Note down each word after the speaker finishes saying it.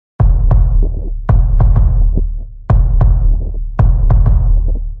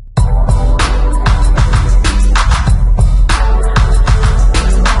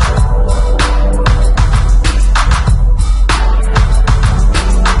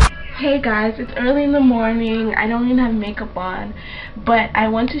Hey guys, it's early in the morning. I don't even have makeup on, but I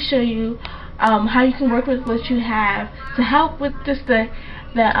want to show you how you can work with what you have to help with just the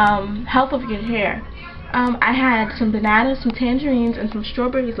health of your hair. I had some bananas, some tangerines, and some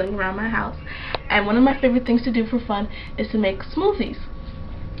strawberries laying around my house, and one of my favorite things to do for fun is to make smoothies.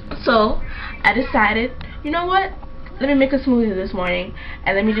 So I decided, you know what? Let me make a smoothie this morning,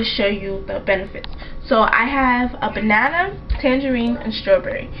 and let me just show you the benefits. So I have a banana, tangerine, and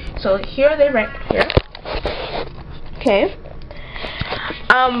strawberry. So here are they right here. Okay.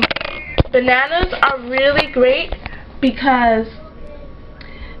 Bananas are really great because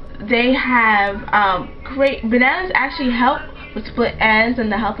they have bananas actually help with split ends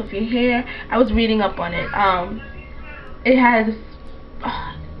and the health of your hair. I was reading up on it. It has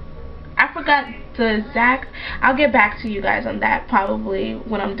I forgot the exact. I'll get back to you guys on that probably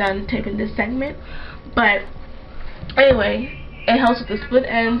when I'm done taping this segment. But anyway, it helps with the split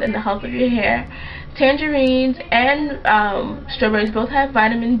ends and the health of your hair. Tangerines and strawberries both have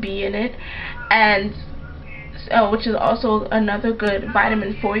vitamin B in it, and which is also another good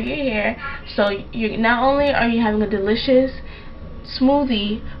vitamin for your hair. So you not only are you having a delicious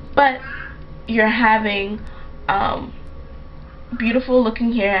smoothie, but you're having beautiful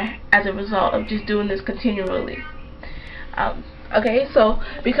looking hair as a result of just doing this continually. Okay, so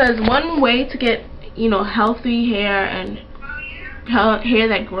because one way to get healthy hair and hair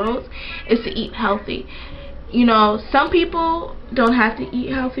that grows is to eat healthy. Some people don't have to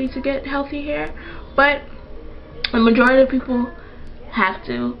eat healthy to get healthy hair, but the majority of people have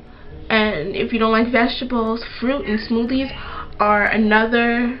to. And if you don't like vegetables, fruit and smoothies are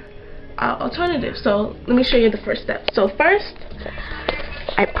another alternative. So let me show you the first step. So first,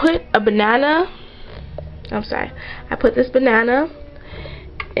 I put this banana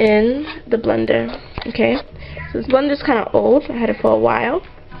in the blender. Okay, so this blender is kind of old. I had it for a while.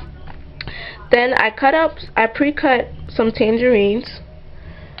 Then I pre-cut some tangerines.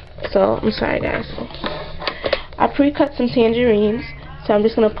 So I'm sorry guys. I pre-cut some tangerines. So I'm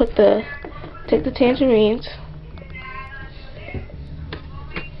just gonna take the tangerines,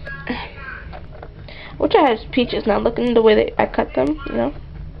 which I have peaches now. Look at the way that I cut them, and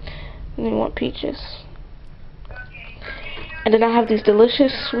you want peaches. And then I have these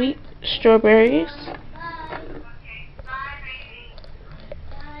delicious sweet strawberries.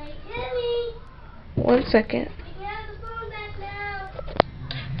 One second.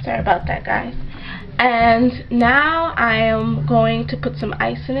 Sorry about that, guys. And now I am going to put some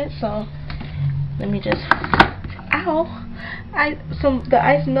ice in it. So let me just. Ow! The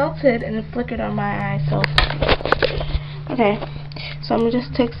ice melted and it flickered on my eye. So okay. So I'm gonna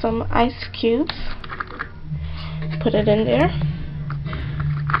just take some ice cubes. Put it in there.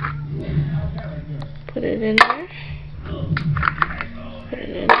 Put it in there. Put it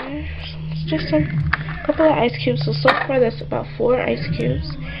in there. It's just a couple of ice cubes. So far that's about 4 ice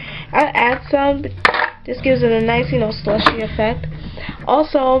cubes. I'll add some. This gives it a nice, slushy effect.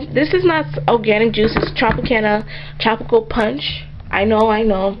 Also, this is not organic juice. It's Tropicana Tropical Punch. I know.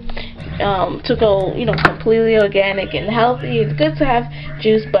 To go, completely organic and healthy. It's good to have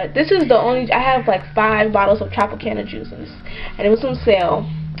juice, but this is the only. I have like 5 bottles of Tropicana juices, and it was on sale,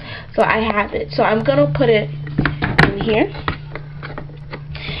 so I have it. So I'm gonna put it in here,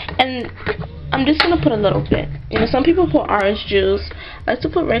 and I'm just gonna put a little bit. Some people put orange juice. I like to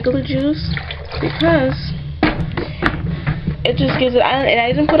put regular juice because it just gives it. And I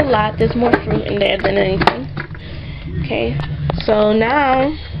didn't put a lot. There's more fruit in there than anything. Okay, so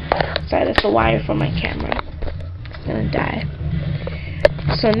now. Sorry, that's the wire for my camera. It's gonna die.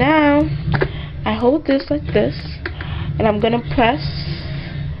 So now I hold this like this, and I'm gonna press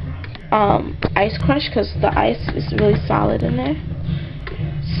ice crush because the ice is really solid in there.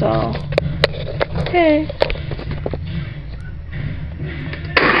 So okay.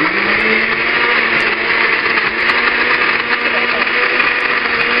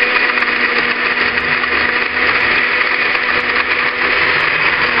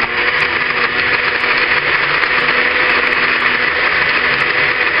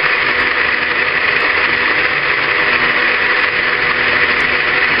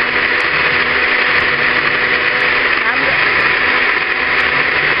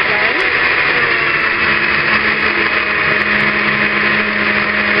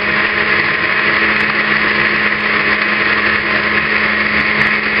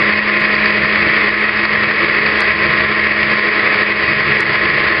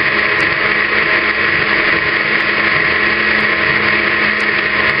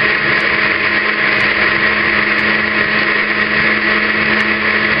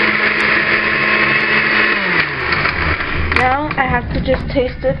 I have to just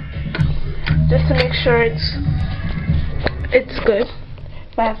taste it just to make sure it's good.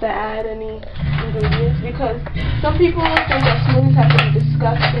 If I have to add any ingredients, because some people think that smoothies have to be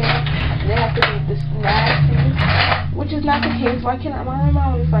disgusting, they have to be this nasty, which is not the case. Why am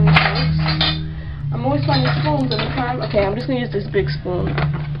I always finding spoons? I'm always finding spoons in the time. Okay, I'm just gonna use this big spoon.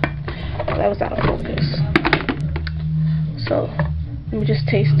 That was out of focus. So let me just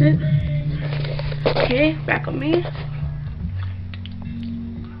taste it. Okay, back on me.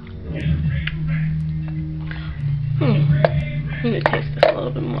 I'm gonna taste this a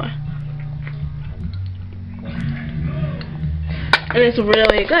little bit more. And it's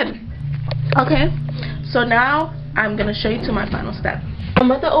really good. Okay, so now I'm gonna show you to my final step. My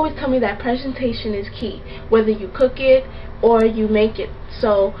mother always told me that presentation is key, whether you cook it or you make it.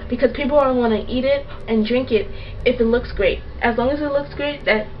 So, because people are gonna eat it and drink it if it looks great. As long as it looks great,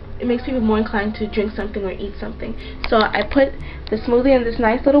 that it makes people more inclined to drink something or eat something. So I put the smoothie in this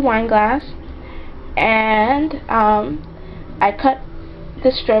nice little wine glass, and I cut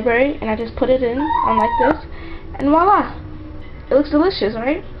this strawberry and I just put it in on like this, and voila, it looks delicious,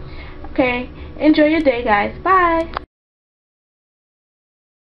 right? Okay, enjoy your day, guys. Bye.